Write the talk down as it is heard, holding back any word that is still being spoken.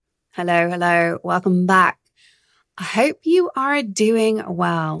Hello, hello. Welcome back. I hope you are doing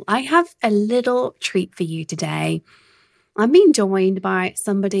well. I have a little treat for you today. I'm being joined by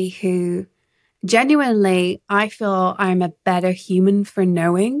somebody who genuinely I feel I'm a better human for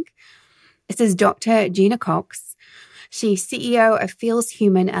knowing. This is Dr. Gena Cox. She's CEO of Feels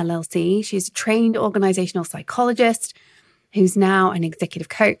Human LLC. She's a trained organizational psychologist who's now an executive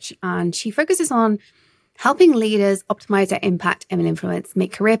coach, and she focuses on helping leaders optimize their impact and influence,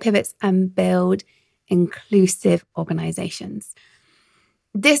 make career pivots, and build inclusive organizations.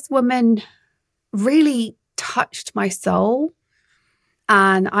 This woman really touched my soul.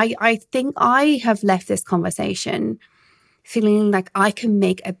 And I think I have left this conversation feeling like I can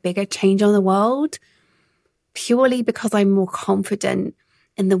make a bigger change on the world purely because I'm more confident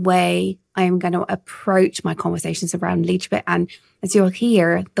in the way I am going to approach my conversations around leadership. And as you'll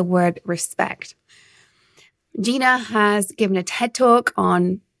hear, the word respect. Gena has given a TED Talk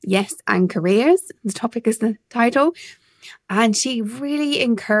on yes and careers. The topic is the title. And she really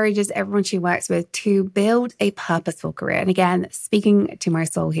encourages everyone she works with to build a purposeful career. And again, speaking to my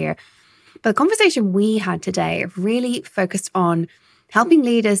soul here. But the conversation we had today really focused on helping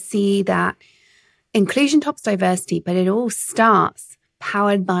leaders see that inclusion tops diversity, but it all starts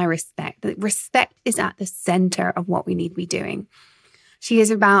powered by respect. That respect is at the center of what we need to be doing. She is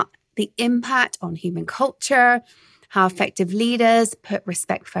about the impact on human culture, how effective leaders put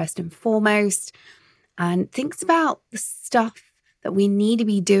respect first and foremost, and thinks about the stuff that we need to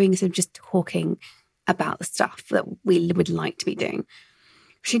be doing instead of just talking about the stuff that we would like to be doing.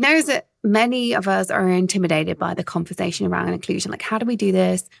 She knows that many of us are intimidated by the conversation around inclusion. Like, how do we do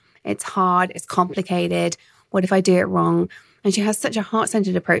this? It's hard. It's complicated. What if I do it wrong? And she has such a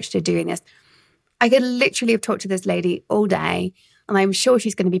heart-centered approach to doing this. I could literally have talked to this lady all day, and I'm sure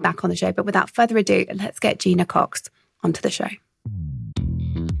she's going to be back on the show. But without further ado, let's get Gena Cox onto the show.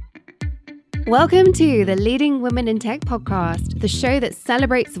 Welcome to the Leading Women in Tech podcast, the show that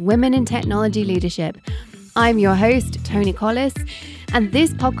celebrates women in technology leadership. I'm your host, Tony Collis, and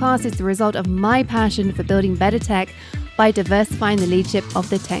this podcast is the result of my passion for building better tech by diversifying the leadership of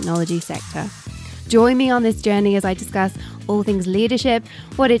the technology sector. Join me on this journey as I discuss all things leadership,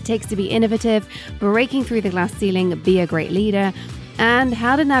 what it takes to be innovative, breaking through the glass ceiling, be a great leader, and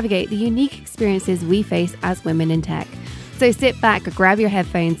how to navigate the unique experiences we face as women in tech. So sit back, grab your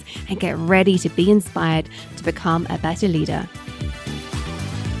headphones, and get ready to be inspired to become a better leader.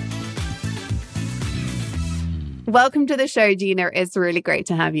 Welcome to the show, Gena. It's really great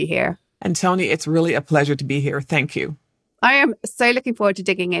to have you here. And Tony, it's really a pleasure to be here. Thank you. I am so looking forward to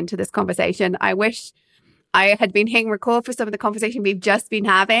digging into this conversation. I wish I had been hitting record for some of the conversation we've just been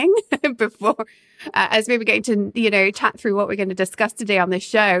having before, as we were going to, chat through what we're going to discuss today on this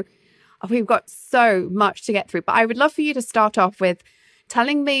show. We've got so much to get through, but I would love for you to start off with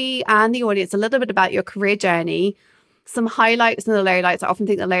telling me and the audience a little bit about your career journey, some highlights and the lowlights. I often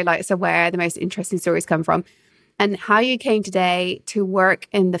think the lowlights are where the most interesting stories come from, and how you came today to work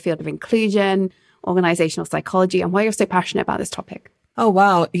in the field of inclusion, organizational psychology, and why you're so passionate about this topic. Oh,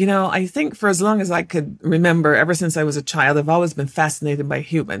 wow. I think for as long as I could remember, ever since I was a child, I've always been fascinated by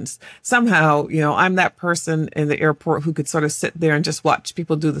humans. Somehow, I'm that person in the airport who could sort of sit there and just watch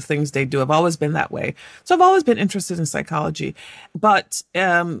people do the things they do. I've always been that way. So I've always been interested in psychology, but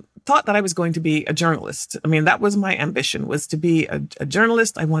thought that I was going to be a journalist. I mean, that was my ambition, was to be a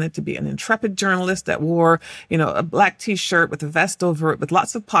journalist. I wanted to be an intrepid journalist that wore, a black T-shirt with a vest over it with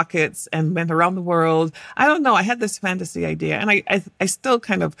lots of pockets and went around the world. I don't know. I had this fantasy idea, and I still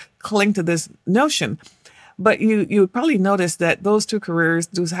kind of cling to this notion. But you would probably notice that those two careers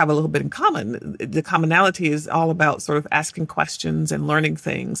do have a little bit in common. The commonality is all about sort of asking questions and learning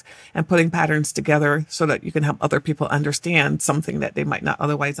things and putting patterns together so that you can help other people understand something that they might not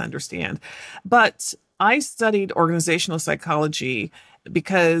otherwise understand. But I studied organizational psychology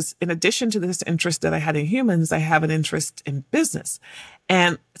because in addition to this interest that I had in humans, I have an interest in business.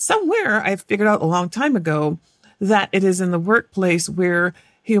 And somewhere I figured out a long time ago that it is in the workplace where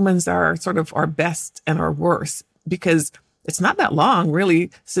humans are sort of our best and our worst, because it's not that long really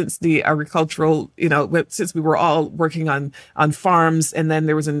since the agricultural, since we were all working on farms, and then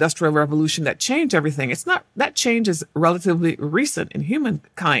there was industrial revolution that changed everything. That change is relatively recent in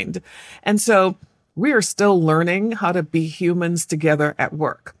humankind. And so we are still learning how to be humans together at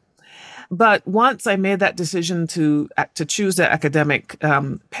work. But once I made that decision to choose the academic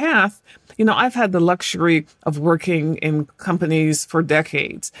path, I've had the luxury of working in companies for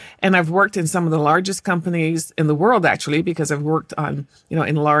decades. And I've worked in some of the largest companies in the world, actually, because I've worked on,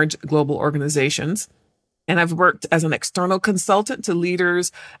 in large global organizations. And I've worked as an external consultant to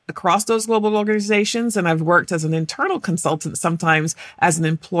leaders across those global organizations. And I've worked as an internal consultant, sometimes as an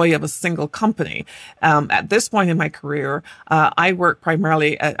employee of a single company. At this point in my career, I work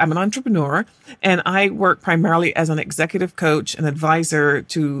primarily, I'm an entrepreneur, and I work primarily as an executive coach and advisor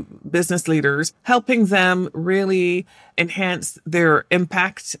to business leaders, helping them really enhance their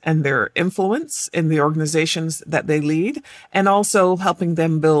impact and their influence in the organizations that they lead, and also helping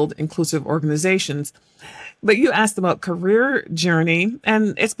them build inclusive organizations. But you asked about career journey,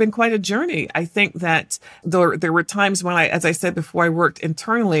 and it's been quite a journey. I think that there were times when as I said before, I worked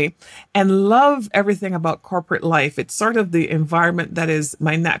internally and love everything about corporate life. It's sort of the environment that is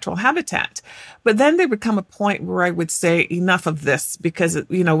my natural habitat. But then there would come a point where I would say enough of this, because,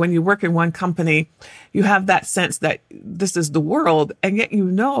 when you work in one company, you have that sense that this is the world, and yet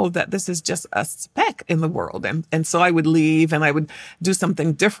that this is just a speck in the world. And so I would leave and I would do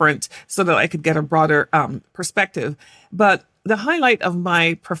something different so that I could get a broader perspective. But the highlight of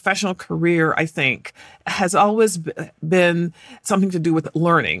my professional career, I think, has always been something to do with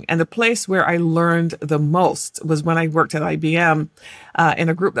learning. And the place where I learned the most was when I worked at IBM in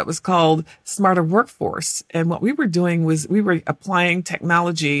a group that was called Smarter Workforce. And what we were doing was we were applying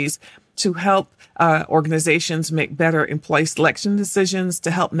technologies to help organizations make better employee selection decisions, to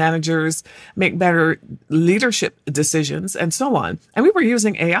help managers make better leadership decisions, and so on. And we were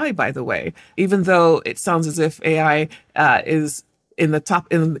using AI, by the way, even though it sounds as if AI is in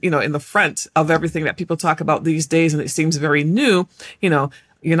the front of everything that people talk about these days, and it seems very new.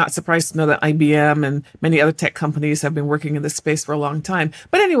 You're not surprised to know that IBM and many other tech companies have been working in this space for a long time.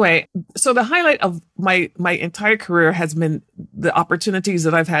 But anyway, so the highlight of my entire career has been the opportunities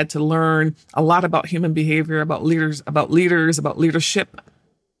that I've had to learn a lot about human behavior, about leaders, about leadership,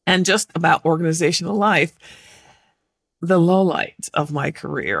 and just about organizational life. The low light of my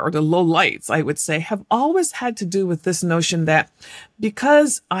career, or the low lights, I would say, have always had to do with this notion that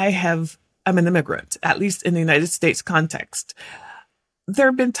because I'm an immigrant, at least in the United States context, there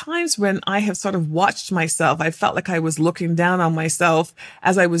have been times when I have sort of watched myself. I felt like I was looking down on myself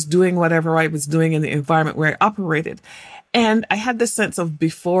as I was doing whatever I was doing in the environment where I operated. And I had this sense of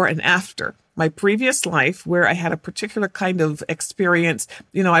before and after. My previous life, where I had a particular kind of experience,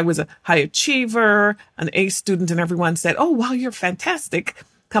 I was a high achiever, an A student, and everyone said, "Oh, wow, you're fantastic."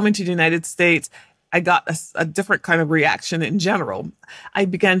 Coming to the United States, I got a different kind of reaction in general. I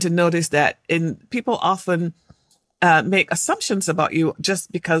began to notice that people often make assumptions about you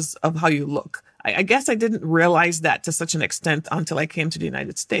just because of how you look. I guess I didn't realize that to such an extent until I came to the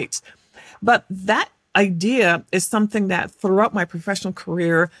United States. But that idea is something that throughout my professional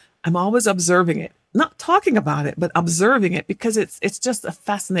career, I'm always observing it, not talking about it, but observing it, because it's just a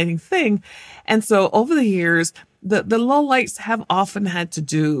fascinating thing. And so over the years, the lowlights have often had to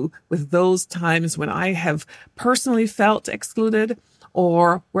do with those times when I have personally felt excluded,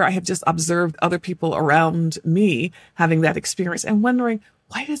 or where I have just observed other people around me having that experience and wondering,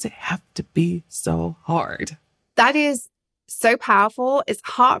 why does it have to be so hard? That is so powerful. It's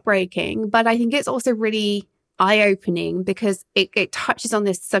heartbreaking, but I think it's also really eye-opening, because it touches on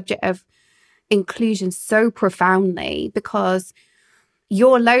this subject of inclusion so profoundly, because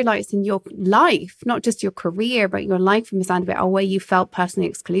your lowlights in your life, not just your career, but your life from the sound of it, are where you felt personally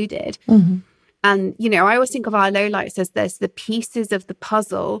excluded. Mm-hmm. And, I always think of our lowlights as there's the pieces of the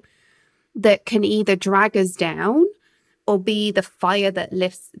puzzle that can either drag us down or be the fire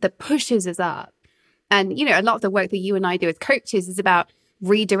that pushes us up. And, a lot of the work that you and I do as coaches is about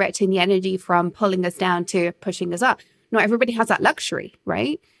redirecting the energy from pulling us down to pushing us up. Not everybody has that luxury,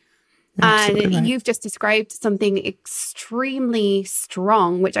 right? Absolutely. And you've just described something extremely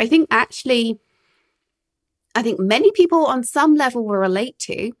strong, which I think many people on some level will relate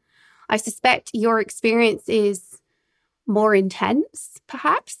to. I suspect your experience is more intense,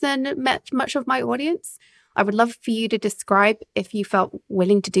 perhaps, than much of my audience. I would love for you to describe, if you felt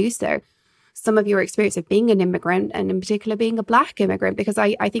willing to do so, some of your experience of being an immigrant, and in particular being a Black immigrant, because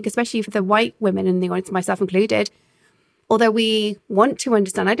I think especially for the white women in the audience, myself included, although we want to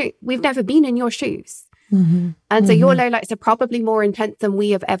understand, we've never been in your shoes. Mm-hmm. And so your lowlights are probably more intense than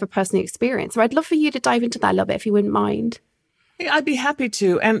we have ever personally experienced. So I'd love for you to dive into that a little bit, if you wouldn't mind. I'd be happy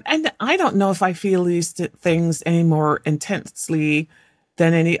to. And I don't know if I feel these things any more intensely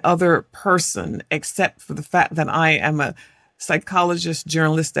than any other person, except for the fact that I am a psychologist,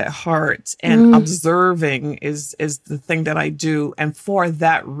 journalist at heart, and observing is the thing that I do. And for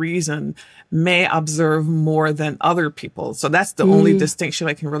that reason, may observe more than other people. So that's the only distinction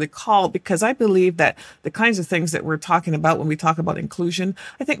I can really call, because I believe that the kinds of things that we're talking about when we talk about inclusion,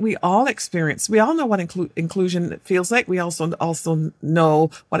 I think we all know what inclusion feels like. We also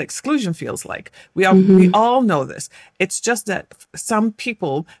know what exclusion feels like. We all know this. It's just that some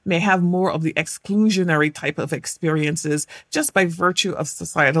people may have more of the exclusionary type of experiences just by virtue of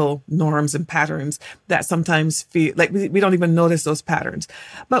societal norms and patterns that sometimes feel like we don't even notice those patterns.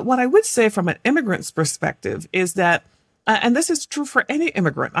 But what I would say from an immigrant's perspective is that, and this is true for any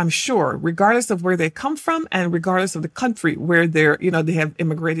immigrant, I'm sure, regardless of where they come from and regardless of the country where they have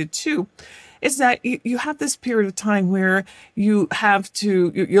immigrated to, is that you have this period of time where you're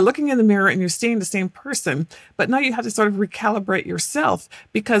looking in the mirror and you're seeing the same person, but now you have to sort of recalibrate yourself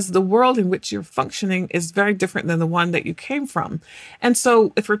because the world in which you're functioning is very different than the one that you came from. And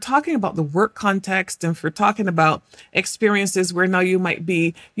so if we're talking about the work context, and if we're talking about experiences where now you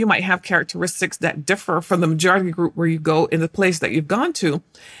might have characteristics that differ from the majority group where you go in the place that you've gone to,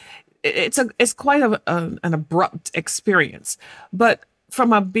 it's quite an abrupt experience. But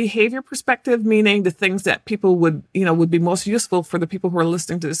from a behavior perspective, meaning the things that people would be most useful for the people who are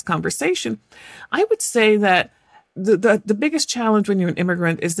listening to this conversation, I would say that the biggest challenge when you're an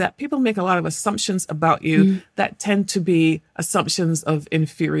immigrant is that people make a lot of assumptions about you that tend to be assumptions of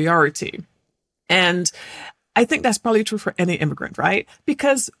inferiority. And I think that's probably true for any immigrant, right?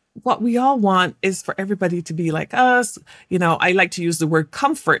 Because what we all want is for everybody to be like us. I like to use the word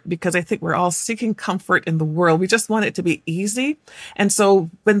comfort because I think we're all seeking comfort in the world. We just want it to be easy. And so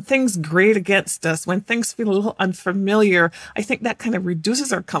when things grate against us, when things feel a little unfamiliar, I think that kind of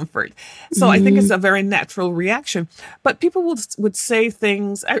reduces our comfort. So I think it's a very natural reaction. But people would say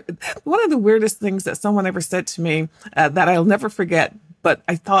things. One of the weirdest things that someone ever said to me that I'll never forget, but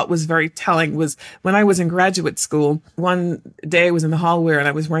I thought was very telling, was when I was in graduate school. One day I was in the hallway and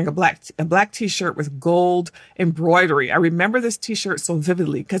I was wearing a black t-shirt with gold embroidery. I remember this t-shirt so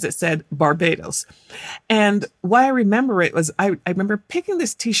vividly because it said Barbados. And why I remember it was I remember picking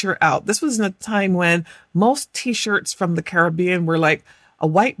this t-shirt out. This was in a time when most t-shirts from the Caribbean were like a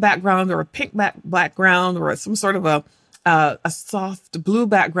white background or a pink background or some sort of a soft blue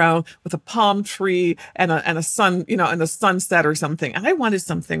background with a palm tree and a sun, and a sunset or something. And I wanted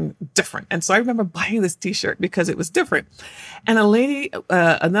something different. And so I remember buying this t-shirt because it was different. And a lady,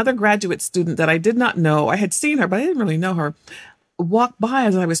 another graduate student that I did not know, I had seen her, but I didn't really know her, walked by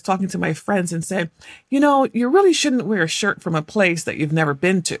as I was talking to my friends and said, you really shouldn't wear a shirt from a place that you've never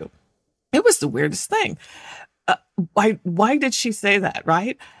been to. It was the weirdest thing. Why did she say that?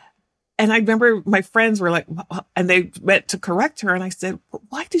 Right. And I remember my friends were like, and they went to correct her. And I said,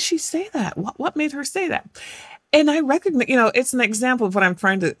 why did she say that? What made her say that? And I recognize, it's an example of what I'm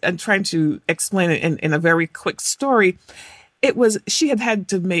trying to explain it in a very quick story. It was, she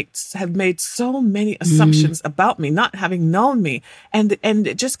have made so many assumptions about me, not having known me. And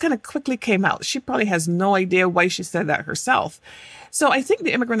it just kind of quickly came out. She probably has no idea why she said that herself. So I think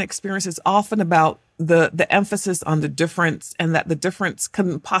the immigrant experience is often about the emphasis on the difference, and that the difference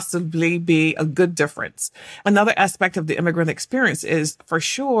couldn't possibly be a good difference. Another aspect of the immigrant experience is for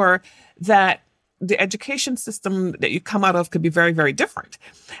sure that the education system that you come out of could be very, very different.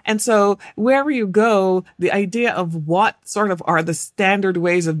 And so wherever you go, the idea of what sort of are the standard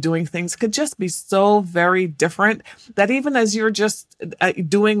ways of doing things could just be so very different that even as you're just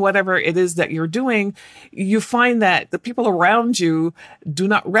doing whatever it is that you're doing, you find that the people around you do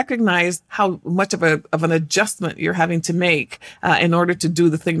not recognize how much of an adjustment you're having to make in order to do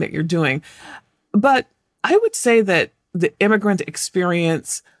the thing that you're doing. But I would say that the immigrant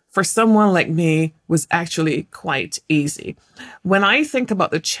experience for someone like me was actually quite easy. When I think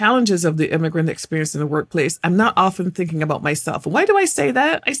about the challenges of the immigrant experience in the workplace, I'm not often thinking about myself. Why do I say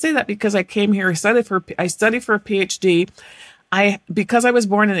that? I say that because I came here, I studied for a PhD. Because I was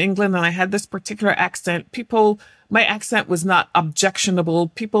born in England and I had this particular accent, my accent was not objectionable.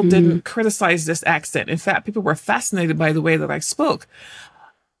 People didn't criticize this accent. In fact, people were fascinated by the way that I spoke.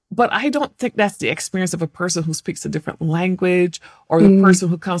 But I don't think that's the experience of a person who speaks a different language, or the person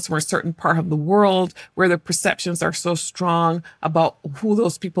who comes from a certain part of the world where the perceptions are so strong about who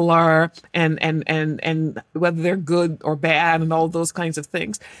those people are and whether they're good or bad and all those kinds of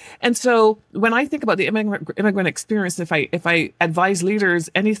things. And so when I think about the immigrant experience, if I advise leaders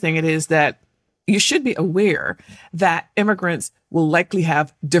anything, it is that you should be aware that immigrants will likely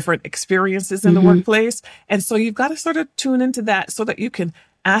have different experiences in the workplace. And so you've got to sort of tune into that so that you can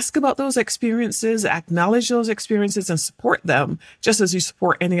ask about those experiences, acknowledge those experiences, and support them just as you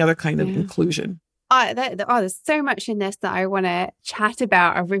support any other kind of inclusion. There's so much in this that I want to chat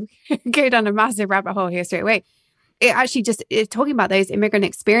about. I would go down a massive rabbit hole here straight away. It actually just talking about those immigrant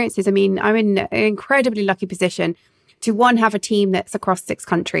experiences. I mean, I'm in an incredibly lucky position to have a team that's across 6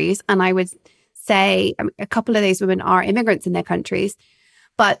 countries. And I would say a couple of those women are immigrants in their countries,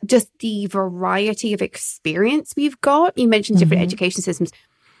 but just the variety of experience we've got. You mentioned different education systems.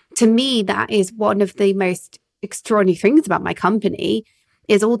 To me, that is one of the most extraordinary things about my company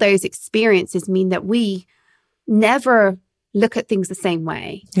is all those experiences mean that we never look at things the same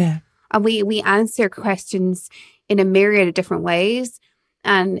way. Yeah. And we answer questions in a myriad of different ways.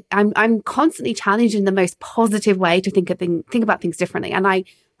 And I'm constantly challenged in the most positive way to think about things differently. And I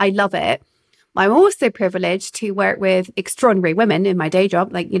love it. I'm also privileged to work with extraordinary women in my day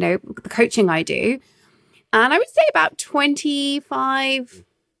job, like, the coaching I do. And I would say about 25%,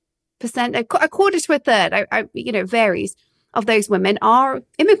 a quarter to a third, it varies, of those women are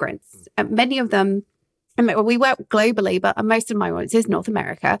immigrants. And many of them, we work globally, but most of my audience is North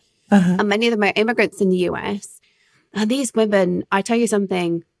America. And many of them are immigrants in the US. And these women, I tell you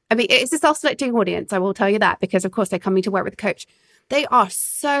something, I mean, it's a self-selecting audience, I will tell you that, because of course they're coming to work with a coach. They are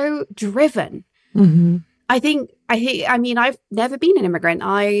so driven. I mean, I've never been an immigrant.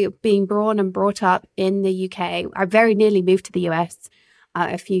 I've been born and brought up in the UK. I very nearly moved to the US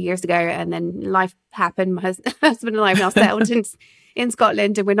a few years ago, and then life happened. My husband and I have now settled in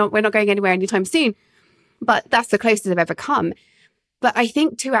Scotland, and we're not going anywhere anytime soon. But that's the closest I've ever come. But I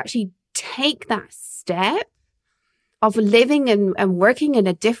think to actually take that step of living and working in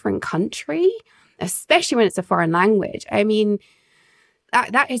a different country, especially when it's a foreign language, I mean,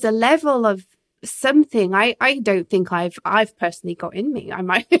 that is a level of something I don't think I've personally got in me. I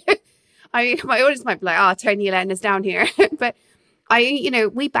might, my audience might be like, Tony, you're letting us down here. But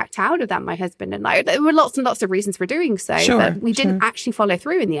we backed out of that, my husband and I. There were lots and lots of reasons for doing so, but we didn't actually follow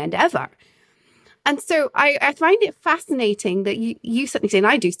through in the end ever. And so I find it fascinating that you certainly see, and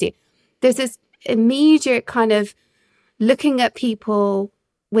I do see, there's this immediate kind of looking at people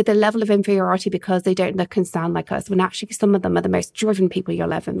with a level of inferiority because they don't look and sound like us, when actually some of them are the most driven people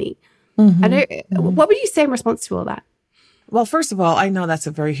you'll ever meet. What would you say in response to all that? Well, first of all, I know that's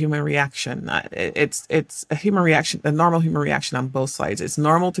a very human reaction. It's a human reaction, a normal human reaction on both sides. It's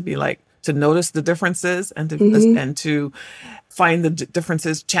normal to be to notice the differences and to find the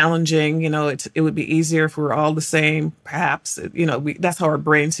differences challenging. It would be easier if we were all the same, perhaps. That's how our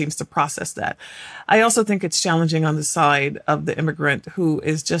brain seems to process that. I also think it's challenging on the side of the immigrant who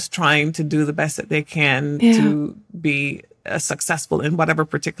is just trying to do the best that they can to be successful in whatever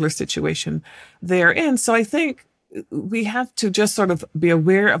particular situation they're in. So I think we have to just sort of be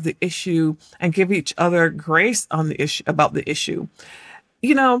aware of the issue and give each other grace on the issue, about the issue.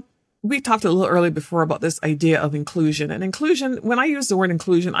 We talked a little earlier before about this idea of inclusion. And inclusion, when I use the word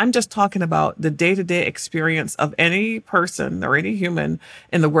inclusion, I'm just talking about the day-to-day experience of any person or any human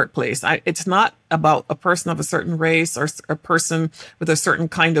in the workplace. It's not about a person of a certain race or a person with a certain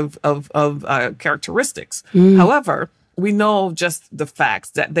kind of characteristics. However, we know just the facts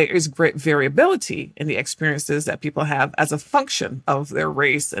that there is great variability in the experiences that people have as a function of their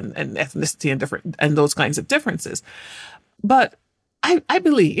race and ethnicity and those kinds of differences. But I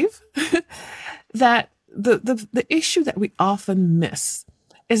believe that the issue that we often miss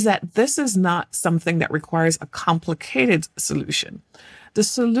is that this is not something that requires a complicated solution. The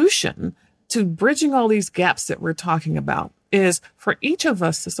solution to bridging all these gaps that we're talking about is for each of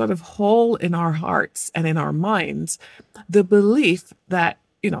us to sort of hold in our hearts and in our minds the belief that,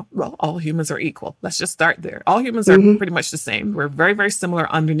 all humans are equal. Let's just start there. All humans are pretty much the same. We're very, very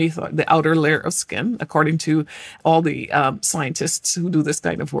similar underneath the outer layer of skin, according to all the scientists who do this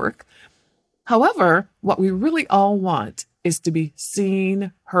kind of work. However, what we really all want is to be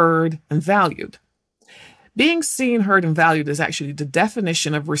seen, heard, and valued. Being seen, heard, and valued is actually the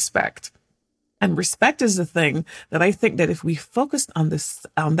definition of respect. And respect is the thing that I think that if we focused on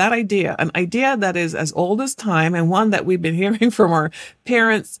that idea, an idea that is as old as time and one that we've been hearing from our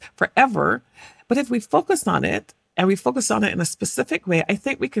parents forever, but if we focus on it and we focus on it in a specific way, I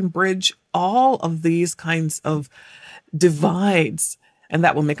think we can bridge all of these kinds of divides, and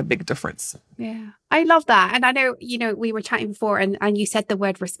that will make a big difference. Yeah, I love that. And I know, we were chatting before and you said the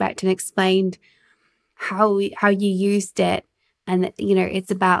word respect and explained how you used it. And,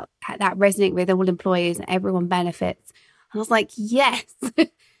 it's about that resonating with all employees and everyone benefits. And I was like, yes.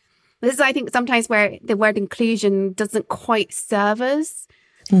 This is, I think, sometimes where the word inclusion doesn't quite serve us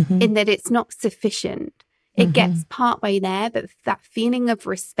in that it's not sufficient. It gets partway there, but that feeling of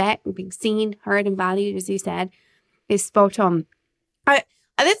respect and being seen, heard, and valued, as you said, is spot on.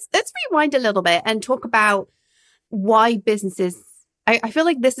 Let's rewind a little bit and talk about why businesses, I feel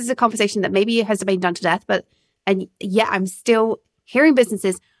like this is a conversation that maybe has been done to death, and yet I'm still hearing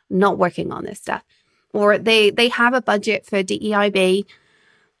businesses not working on this stuff. Or they have a budget for DEIB,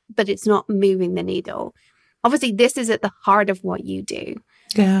 but it's not moving the needle. Obviously, this is at the heart of what you do.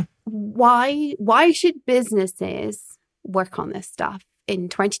 Yeah. Why should businesses work on this stuff in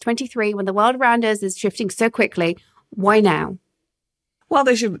 2023 when the world around us is shifting so quickly? Why now? Well,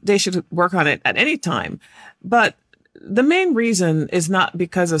 they should work on it at any time. But the main reason is not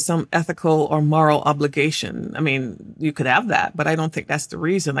because of some ethical or moral obligation. I mean, you could have that, but I don't think that's the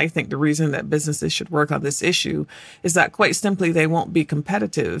reason. I think the reason that businesses should work on this issue is that quite simply, they won't be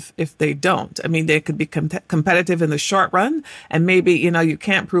competitive if they don't. I mean, they could be competitive in the short run, and maybe, you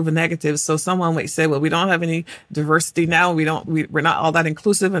can't prove a negative. So someone might say, well, we don't have any diversity now. We're not all that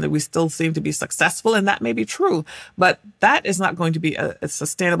inclusive, and we still seem to be successful. And that may be true, but that is not going to be a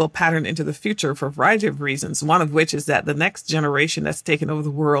sustainable pattern into the future for a variety of reasons. One of which is that the next generation that's taken over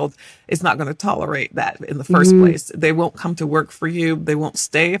the world is not going to tolerate that in the first place. They won't come to work for you. They won't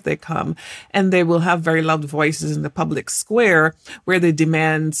stay if they come. And they will have very loud voices in the public square where they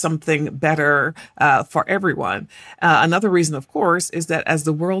demand something better for everyone. Another reason, of course, is that as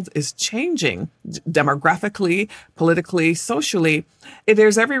the world is changing demographically, politically, socially,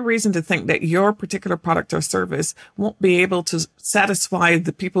 there's every reason to think that your particular product or service won't be able to satisfy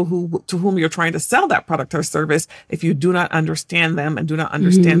the people to whom you're trying to sell that product or service if you do not understand them and do not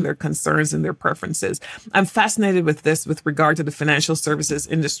understand their concerns and their preferences. I'm fascinated with this with regard to the financial services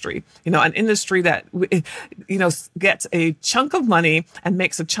industry. An industry that, gets a chunk of money and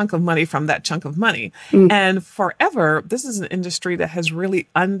makes a chunk of money from that chunk of money. And forever, this is an industry that has really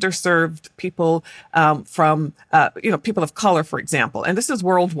underserved people from people of color, for example. And this is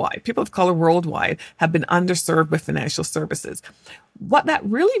worldwide. People of color worldwide have been underserved with financial services. What that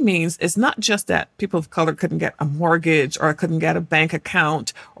really means is not just that people of color couldn't get a mortgage or couldn't get a bank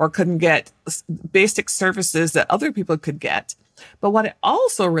account or couldn't get basic services that other people could get. But what it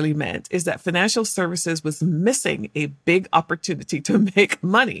also really meant is that financial services was missing a big opportunity to make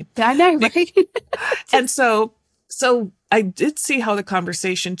money. I know, right? And so I did see how the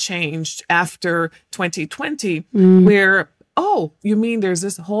conversation changed after 2020, where, oh, you mean there's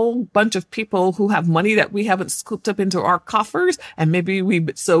this whole bunch of people who have money that we haven't scooped up into our coffers? And maybe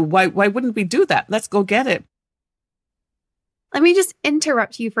why wouldn't we do that? Let's go get it. Let me just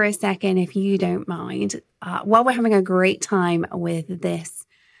interrupt you for a second, if you don't mind. While we're having a great time with this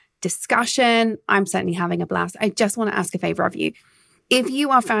discussion, I'm certainly having a blast. I just want to ask a favor of you. If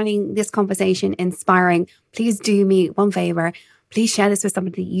you are finding this conversation inspiring, please do me one favor. Please share this with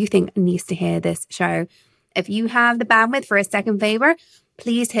somebody you think needs to hear this show. If you have the bandwidth for a second favor,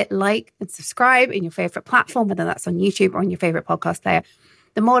 please hit like and subscribe in your favorite platform, whether that's on YouTube or on your favorite podcast player.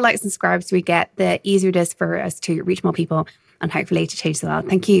 The more likes and subscribes we get, the easier it is for us to reach more people and hopefully to change the world.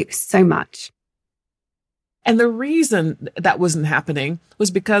 Thank you so much. And the reason that wasn't happening was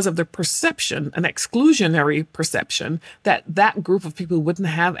because of the perception, an exclusionary perception, that group of people wouldn't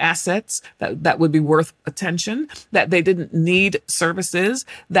have assets that would be worth attention, that they didn't need services,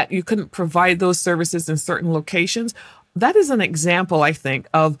 that you couldn't provide those services in certain locations. That is an example, I think,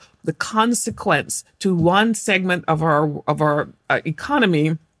 of the consequence to one segment of our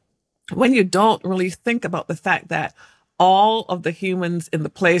economy when you don't really think about the fact that all of the humans in the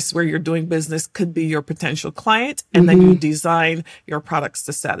place where you're doing business could be your potential client, and then you design your products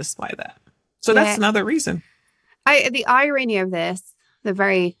to satisfy that. So that's another reason. The irony of this, the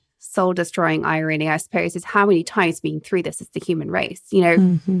very soul-destroying irony, I suppose, is how many times being through this as the human race.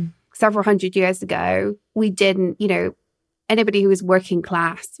 Several hundred years ago, we didn't, anybody who was working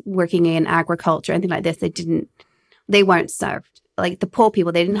class, working in agriculture, anything like this, they weren't served. Like the poor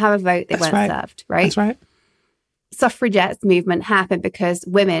people, they didn't have a vote, they weren't served, right? That's right. Suffragettes movement happened because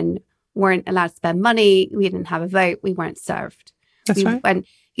women weren't allowed to spend money. We didn't have a vote. We weren't served. That's right. And,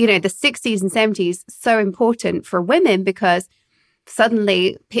 the 60s and 70s, so important for women because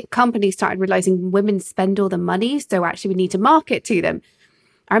suddenly companies started realizing women spend all the money. So actually we need to market to them.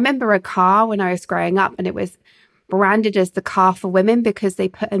 I remember a car when I was growing up and it was branded as the car for women because they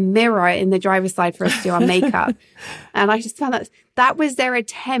put a mirror in the driver's side for us to do our makeup. And I just found that was their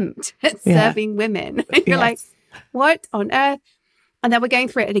attempt at serving women. You're like, what on earth? And then we're going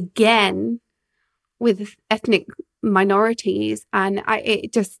through it again with ethnic minorities. And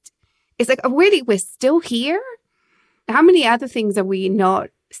it's like, really, we're still here? How many other things are we not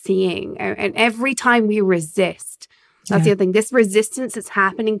seeing? And every time we resist, that's the other thing, this resistance that's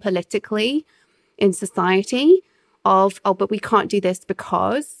happening politically in society but we can't do this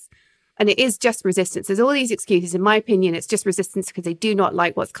because, and it is just resistance. There's all these excuses. In my opinion, it's just resistance because they do not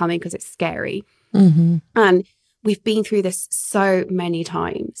like what's coming because it's scary. And we've been through this so many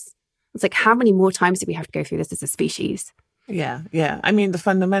times. It's like, how many more times do we have to go through this as a species? Yeah, yeah. I mean, the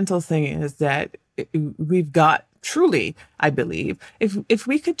fundamental thing is that we've got truly, I believe, if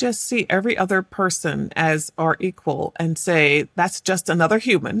we could just see every other person as our equal and say that's just another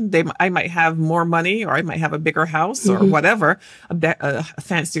human. I might have more money, or I might have a bigger house, or whatever, a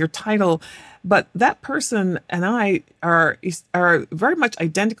fancier title, but that person and I are very much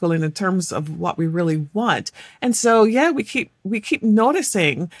identical in terms of what we really want. And so, yeah, we keep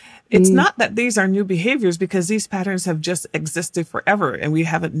noticing. It's not that these are new behaviors, because these patterns have just existed forever and we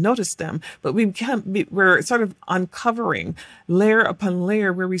haven't noticed them, but we're sort of uncovering layer upon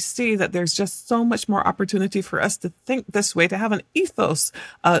layer where we see that there's just so much more opportunity for us to think this way, to have an ethos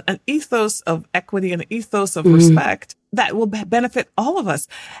of equity, an ethos of respect that will benefit all of us.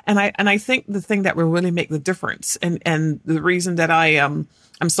 And I think the thing that will really make the difference, and the reason that I'm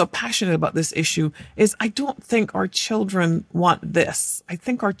so passionate about this issue, is I don't think our children want this. I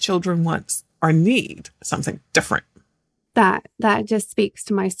think our children want or need something different. That just speaks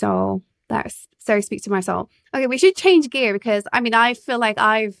to my soul. That so speaks to my soul. Okay, we should change gear, because I mean, I feel like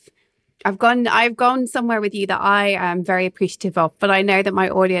I've gone somewhere with you that I am very appreciative of, but I know that my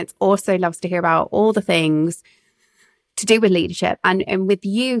audience also loves to hear about all the things to do with leadership. And with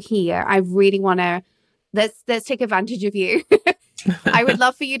you here, I really want to, let's take advantage of you. I would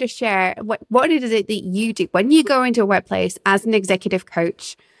love for you to share what it is that you do when you go into a workplace as an executive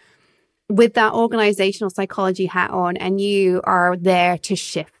coach with that organizational psychology hat on, and you are there to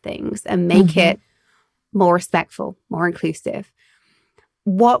shift things and make it more respectful, more inclusive.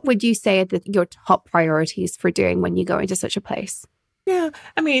 What would you say are your top priorities for doing when you go into such a place? Yeah,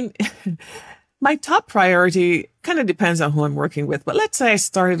 I mean, my top priority kind of depends on who I'm working with. But let's say I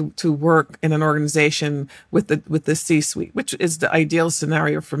started to work in an organization with the C-suite, which is the ideal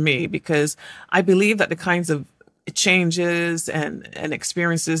scenario for me, because I believe that the kinds of changes and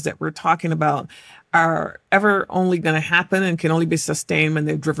experiences that we're talking about are ever only going to happen and can only be sustained when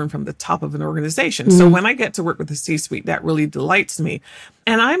they're driven from the top of an organization. So when I get to work with the C-suite, that really delights me.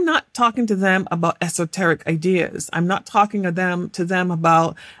 And I'm not talking to them about esoteric ideas. I'm not talking to them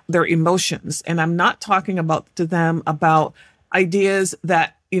about their emotions. And I'm not talking to them about ideas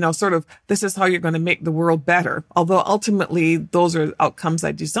that, sort of, this is how you're going to make the world better. Although ultimately those are outcomes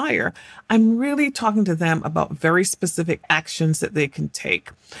I desire. I'm really talking to them about very specific actions that they can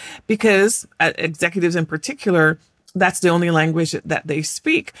take, because executives in particular, that's the only language that they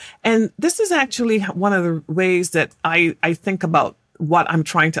speak. And this is actually one of the ways that I think about what I'm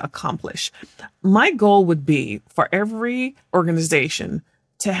trying to accomplish. My goal would be for every organization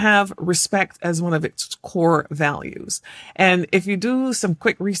to have respect as one of its core values. And if you do some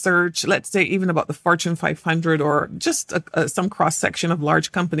quick research, let's say even about the Fortune 500 or just some cross-section of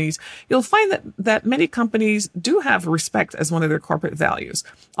large companies, you'll find that many companies do have respect as one of their corporate values,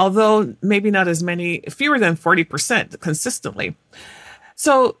 although maybe not as many, fewer than 40% consistently.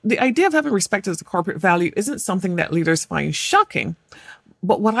 So the idea of having respect as a corporate value isn't something that leaders find shocking.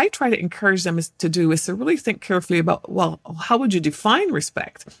 But what I try to encourage them to do is to really think carefully about, well, how would you define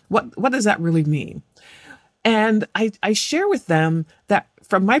respect? What does that really mean? And I share with them that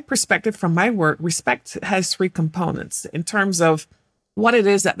from my perspective, from my work, respect has three components in terms of what it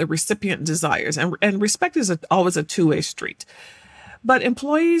is that the recipient desires. And respect is always a two-way street. But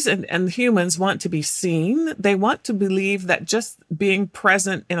employees and humans want to be seen. They want to believe that just being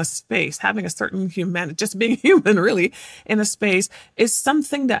present in a space, having a certain humanity, just being human really in a space, is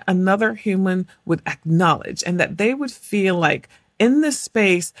something that another human would acknowledge, and that they would feel like in this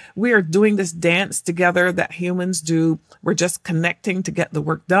space, we are doing this dance together that humans do. We're just connecting to get the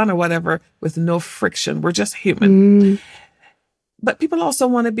work done or whatever with no friction. We're just human. But people also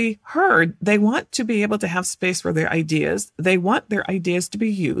want to be heard. They want to be able to have space for their ideas. They want their ideas to be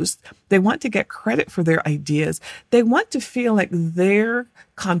used. They want to get credit for their ideas. They want to feel like their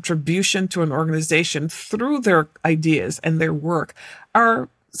contribution to an organization through their ideas and their work are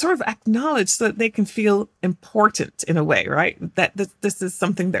sort of acknowledged, so that they can feel important in a way, right? That this is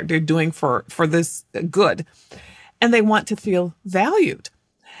something that they're doing for this good. And they want to feel valued.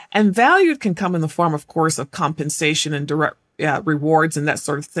 And valued can come in the form, of course, of compensation and direct rewards and that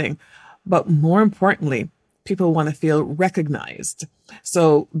sort of thing. But more importantly, people want to feel recognized.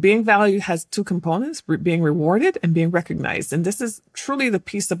 So being valued has two components, being rewarded and being recognized. And this is truly the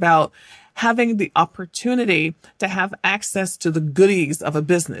piece about having the opportunity to have access to the goodies of a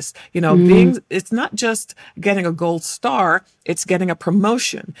business. It's not just getting a gold star, it's getting a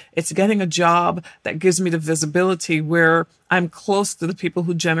promotion. It's getting a job that gives me the visibility where I'm close to the people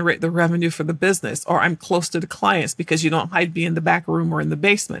who generate the revenue for the business, or I'm close to the clients because you don't hide me in the back room or in the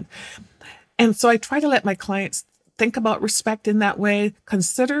basement. And so I try to let my clients think about respect in that way,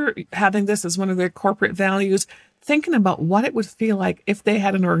 consider having this as one of their corporate values, thinking about what it would feel like if they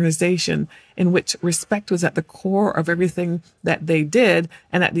had an organization in which respect was at the core of everything that they did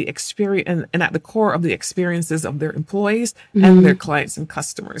and at the experience and at the core of the experiences of their employees and their clients and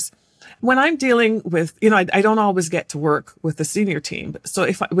customers. When I'm dealing with, I don't always get to work with the senior team. So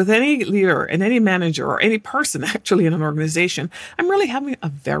with any leader and any manager or any person actually in an organization, I'm really having a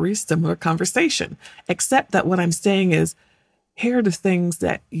very similar conversation, except that what I'm saying is, here are the things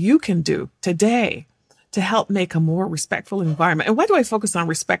that you can do today to help make a more respectful environment. And why do I focus on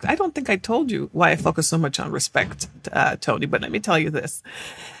respect? I don't think I told you why I focus so much on respect, Tony, but let me tell you this.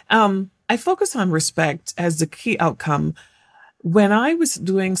 I focus on respect as the key outcome when I was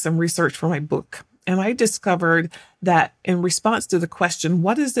doing some research for my book, and I discovered that in response to the question,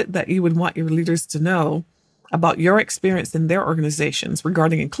 what is it that you would want your leaders to know about your experience in their organizations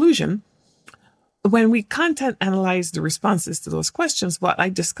regarding inclusion? When we content analyzed the responses to those questions, what I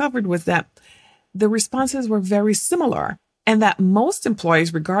discovered was that the responses were very similar, and that most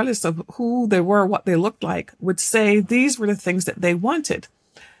employees, regardless of who they were, what they looked like, would say these were the things that they wanted.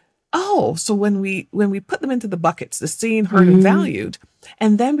 Oh, so when we put them into the buckets, the seen, heard, and valued,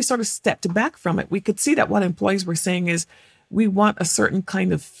 and then we sort of stepped back from it, we could see that what employees were saying is, we want a certain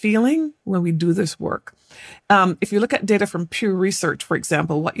kind of feeling when we do this work. If you look at data from Pew Research, for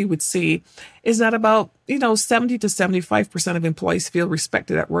example, what you would see is that about 70 to 75% of employees feel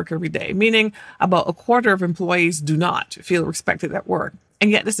respected at work every day, meaning about a quarter of employees do not feel respected at work. And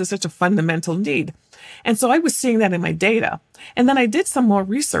yet this is such a fundamental need. And so I was seeing that in my data. And then I did some more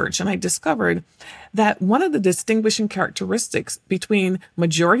research and I discovered that one of the distinguishing characteristics between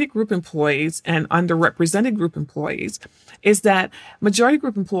majority group employees and underrepresented group employees is that majority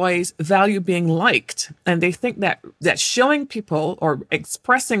group employees value being liked. And they think that showing people or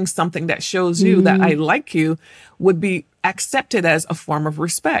expressing something that shows you that I like you would be accepted as a form of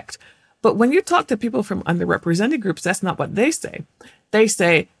respect. But when you talk to people from underrepresented groups, that's not what they say. They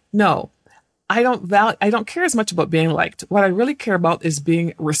say, no, I don't care as much about being liked. What I really care about is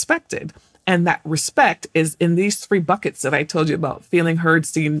being respected. And that respect is in these three buckets that I told you about: feeling heard,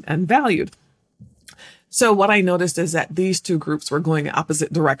 seen, and valued. So what I noticed is that these two groups were going in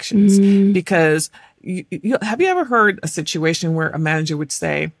opposite directions because have you ever heard a situation where a manager would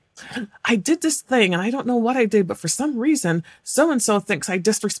say, I did this thing and I don't know what I did, but for some reason, so-and-so thinks I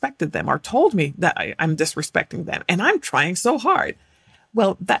disrespected them or told me that I'm disrespecting them and I'm trying so hard.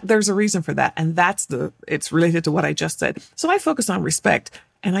 Well, there's a reason for that. And it's related to what I just said. So I focus on respect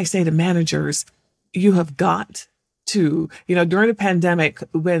and I say to managers, you have got to, during the pandemic,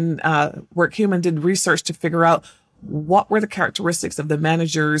 when WorkHuman did research to figure out what were the characteristics of the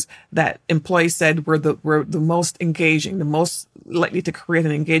managers that employees said were the most engaging, the most likely to create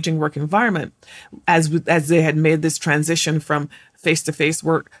an engaging work environment, as they had made this transition from face-to-face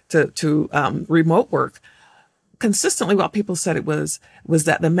work to remote work. Consistently, what people said it was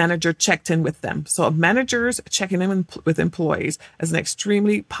that the manager checked in with them. So managers checking in with employees is an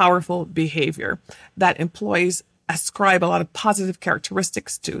extremely powerful behavior that employees ascribe a lot of positive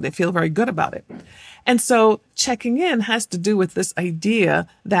characteristics to. They feel very good about it. And so checking in has to do with this idea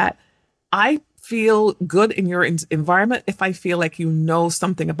that I feel good in your environment if I feel like you know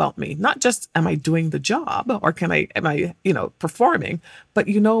something about me. Not just am I doing the job or am I performing, but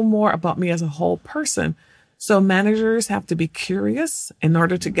you know more about me as a whole person. So managers have to be curious in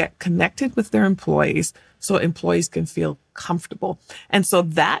order to get connected with their employees so employees can feel comfortable. And so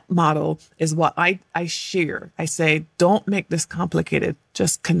that model is what I share. I say, don't make this complicated,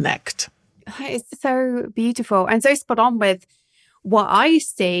 just connect. It's so beautiful and so spot on with what I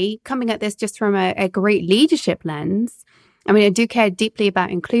see coming at this just from a great leadership lens. I mean, I do care deeply about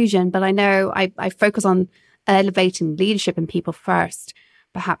inclusion, but I know I focus on elevating leadership in people first,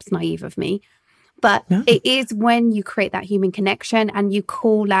 perhaps naive of me. But it is when you create that human connection and you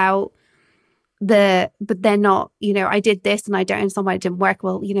call out but they're not, I did this and I don't understand why it didn't work.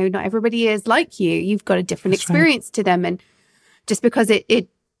 Well, not everybody is like you. You've got a different experience to them. And just because it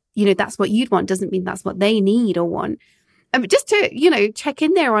that's what you'd want doesn't mean that's what they need or want. Just to, check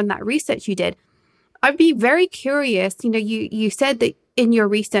in there on that research you did, I'd be very curious. You said that in your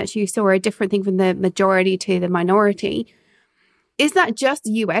research, you saw a different thing from the majority to the minority. Is that just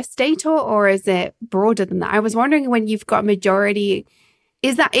US data or is it broader than that? I was wondering when you've got majority,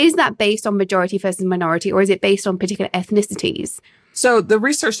 is that based on majority versus minority or is it based on particular ethnicities? So the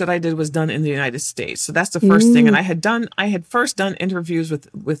research that I did was done in the United States. So that's the first thing. And Mm, I had first done interviews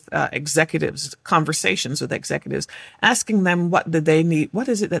with executives, conversations with executives, asking them what did they need, what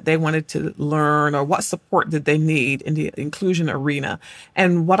is it that they wanted to learn, or what support did they need in the inclusion arena.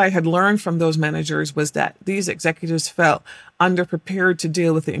 And what I had learned from those managers was that these executives felt underprepared to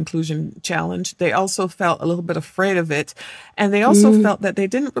deal with the inclusion challenge. They also felt a little bit afraid of it. And they also mm, felt that they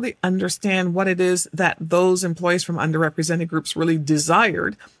didn't really understand what it is that those employees from underrepresented groups really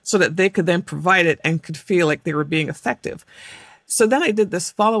desired so that they could then provide it and could feel like they were being effective. So then I did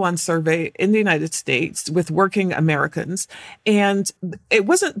this follow-on survey in the United States with working Americans. And it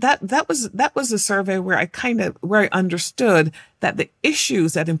wasn't that was a survey where I understood that the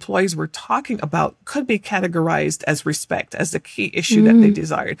issues that employees were talking about could be categorized as respect, as the key issue that they mm,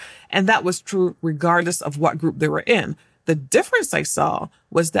 desired. And that was true regardless of what group they were in. The difference I saw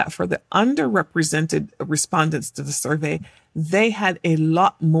was that for the underrepresented respondents to the survey, they had a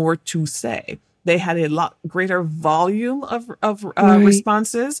lot more to say. They had a lot greater volume of right.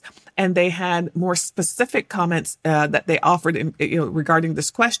 responses, and they had more specific comments that they offered, regarding this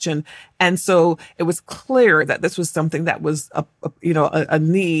question. And so it was clear that this was something that was a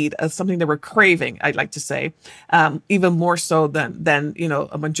need, something they were craving. I'd like to say, even more so than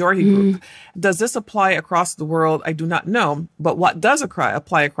a majority Mm, group. Does this apply across the world? I do not know, but what does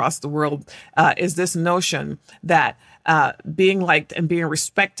apply across the world is this notion that being liked and being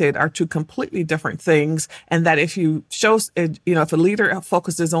respected are two completely different things. And that if you if a leader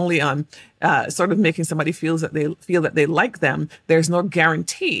focuses only on sort of making somebody feel that they like them, there's no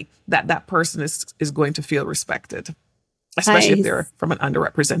guarantee that that person is going to feel respected, that especially if is, they're from an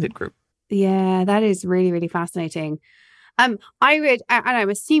underrepresented group. yeah, that is really, really fascinating. And I'm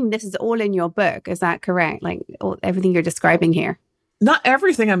assuming this is all in your book. Is that correct? Like everything you're describing here. Not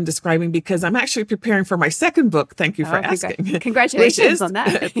everything I'm describing, because I'm actually preparing for my second book. Thank you for Oh, asking. Which congratulations is, on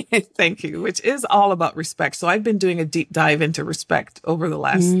that. thank you, which is all about respect. So I've been doing a deep dive into respect over the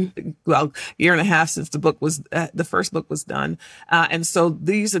last, Mm, year and a half since the first book was done. And so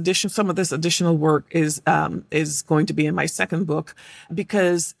some of this additional work is going to be in my second book,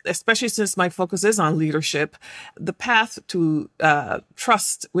 because especially since my focus is on leadership, the path to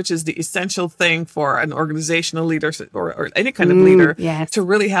trust, which is the essential thing for an organizational leader or any kind of leader to yes.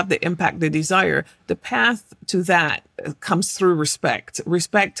 really have the impact they desire. The path to that comes through respect.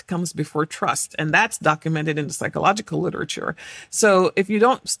 Respect comes before trust, and that's documented in the psychological literature. So if you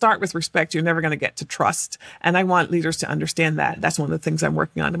don't start with respect, you're never going to get to trust. And I want leaders to understand that. That's one of the things I'm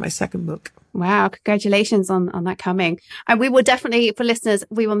working on in my second book. Wow, congratulations on that coming. And we will definitely, for listeners,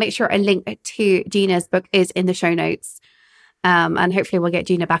 we will make sure a link to Gena's book is in the show notes. And hopefully we'll get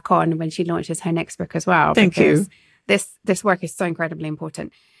Gena back on when she launches her next book as well, Thank because you. this work is so incredibly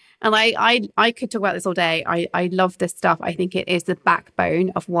important. And I could talk about this all day. I love this stuff. I think it is the backbone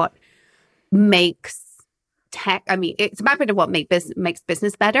of what makes tech. I mean, it's the backbone of what makes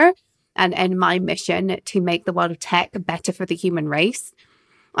business better. And my mission to make the world of tech better for the human race.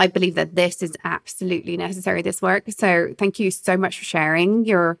 I believe that this is absolutely necessary, this work. So thank you so much for sharing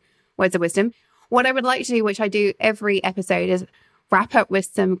your words of wisdom. What I would like to do, which I do every episode, is wrap up with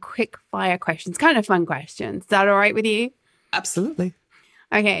some quick fire questions, kind of fun questions. Is that all right with you? Absolutely.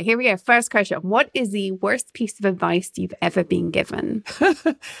 Okay, here we go. First question. What is the worst piece of advice you've ever been given?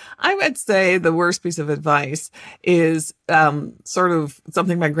 I would say the worst piece of advice is sort of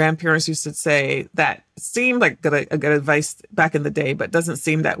something my grandparents used to say that seemed like good advice back in the day, but doesn't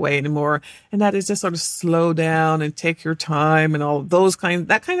seem that way anymore. And that is just sort of slow down and take your time and all of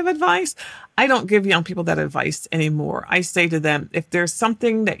that kind of advice. I don't give young people that advice anymore. I say to them, if there's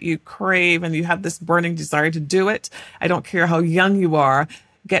something that you crave and you have this burning desire to do it, I don't care how young you are,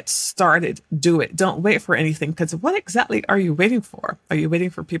 get started, do it. Don't wait for anything, because what exactly are you waiting for? Are you waiting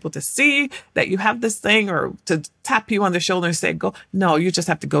for people to see that you have this thing, or to tap you on the shoulder and say, go? No, you just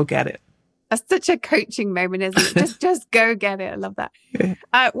have to go get it. That's such a coaching moment, isn't it? Just go get it. I love that.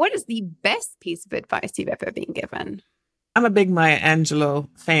 What is the best piece of advice you've ever been given? I'm a big Maya Angelou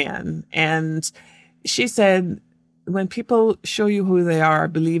fan, and she said, when people show you who they are,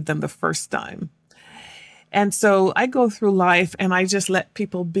 believe them the first time. And so I go through life and I just let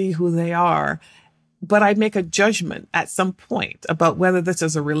people be who they are. But I make a judgment at some point about whether this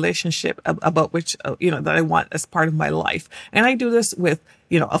is a relationship about which, that I want as part of my life. And I do this with,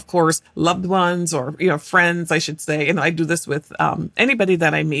 of course, loved ones or, friends, I should say. And I do this with anybody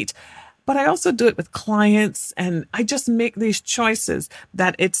that I meet. But I also do it with clients, and I just make these choices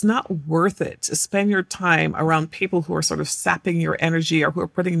that it's not worth it to spend your time around people who are sort of sapping your energy or who are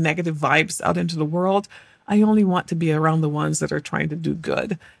putting negative vibes out into the world. I only want to be around the ones that are trying to do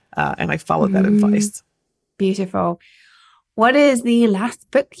good. And I follow that advice. Beautiful. What is the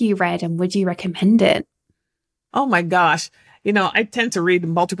last book you read and would you recommend it? Oh my gosh. I tend to read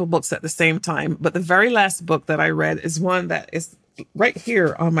multiple books at the same time, but the very last book that I read is one that is right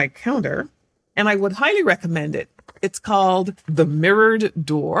here on my counter, and I would highly recommend it. It's called The Mirrored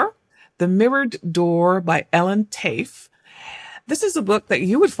Door. The Mirrored Door by Ellen Tafe. This is a book that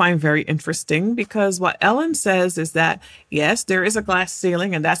you would find very interesting because what Ellen says is that, yes, there is a glass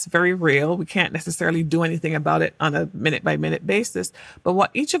ceiling and that's very real. We can't necessarily do anything about it on a minute by minute basis. But what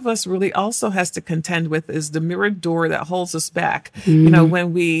each of us really also has to contend with is the mirrored door that holds us back. When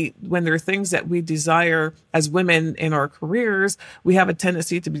there are things that we desire as women in our careers, we have a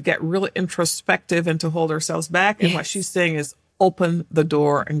tendency to get really introspective and to hold ourselves back. And what she's saying is open the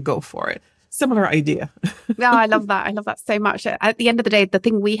door and go for it. Similar idea. No, I love that. I love that so much. At the end of the day, the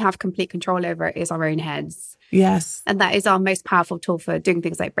thing we have complete control over is our own heads. Yes. And that is our most powerful tool for doing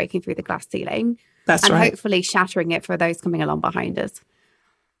things like breaking through the glass ceiling. That's and right. And hopefully shattering it for those coming along behind us.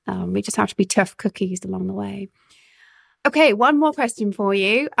 We just have to be tough cookies along the way. Okay, one more question for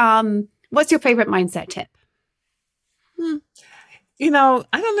you. What's your favorite mindset tip?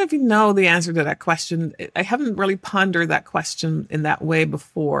 I don't know if you know the answer to that question. I haven't really pondered that question in that way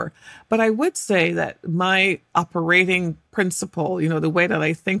before, but I would say that my operating principle, the way that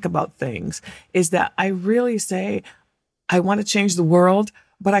I think about things is that I really say, I want to change the world,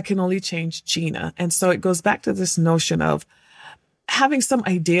 but I can only change Gena. And so it goes back to this notion of having some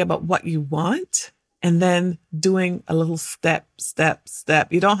idea about what you want and then doing a little step.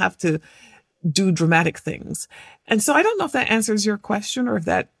 You don't have to do dramatic things. And so I don't know if that answers your question or if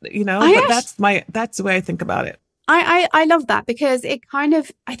that, but that's the way I think about it. I love that because it kind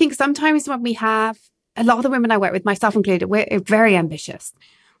of, I think sometimes when we have, a lot of the women I work with, myself included, we're very ambitious.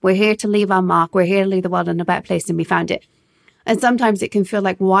 We're here to leave our mark. We're here to leave the world in a better place than we found it. And sometimes it can feel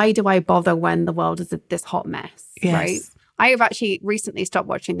like, why do I bother when the world is this hot mess, yes. right? I have actually recently stopped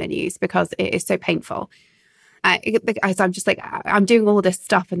watching the news because it is so painful. I'm just like, I'm doing all this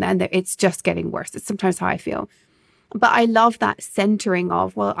stuff and then it's just getting worse. It's sometimes how I feel. But I love that centering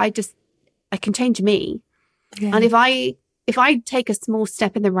of, well, I can change me. Yeah. And if I take a small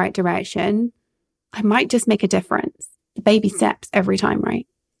step in the right direction, I might just make a difference. Baby steps every time, right?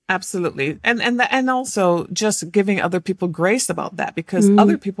 Absolutely. And also just giving other people grace about that because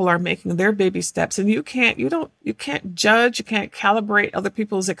other people are making their baby steps and you can't judge, you can't calibrate other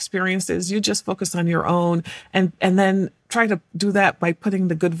people's experiences. You just focus on your own and then try to do that by putting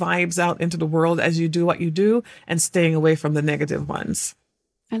the good vibes out into the world as you do what you do and staying away from the negative ones.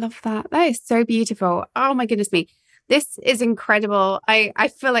 I love that. That is so beautiful. Oh my goodness me. This is incredible. I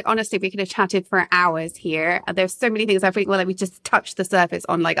feel like, honestly, we could have chatted for hours here. There's so many things I think, we just touched the surface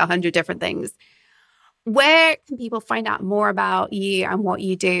on like 100 different things. Where can people find out more about you and what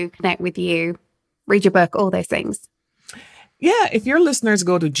you do, connect with you, read your book, all those things? Yeah, if your listeners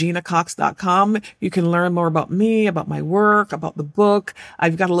go to genacox.com, you can learn more about me, about my work, about the book.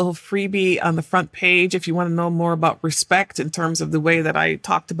 I've got a little freebie on the front page if you want to know more about respect in terms of the way that I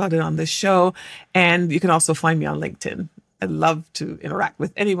talked about it on this show. And you can also find me on LinkedIn. I'd love to interact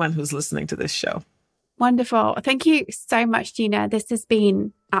with anyone who's listening to this show. Wonderful. Thank you so much, Gena. This has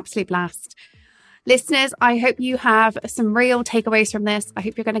been absolute blast. Listeners, I hope you have some real takeaways from this. I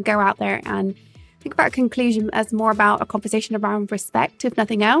hope you're going to go out there and think about a conclusion as more about a conversation around respect, if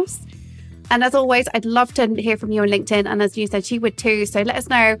nothing else. And as always, I'd love to hear from you on LinkedIn. And as you said, she would too. So let us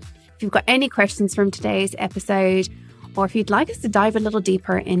know if you've got any questions from today's episode, or if you'd like us to dive a little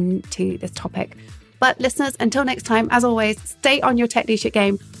deeper into this topic. But listeners, until next time, as always, stay on your tech leadership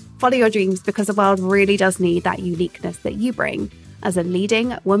game, follow your dreams, because the world really does need that uniqueness that you bring as a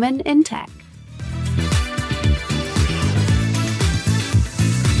leading woman in tech.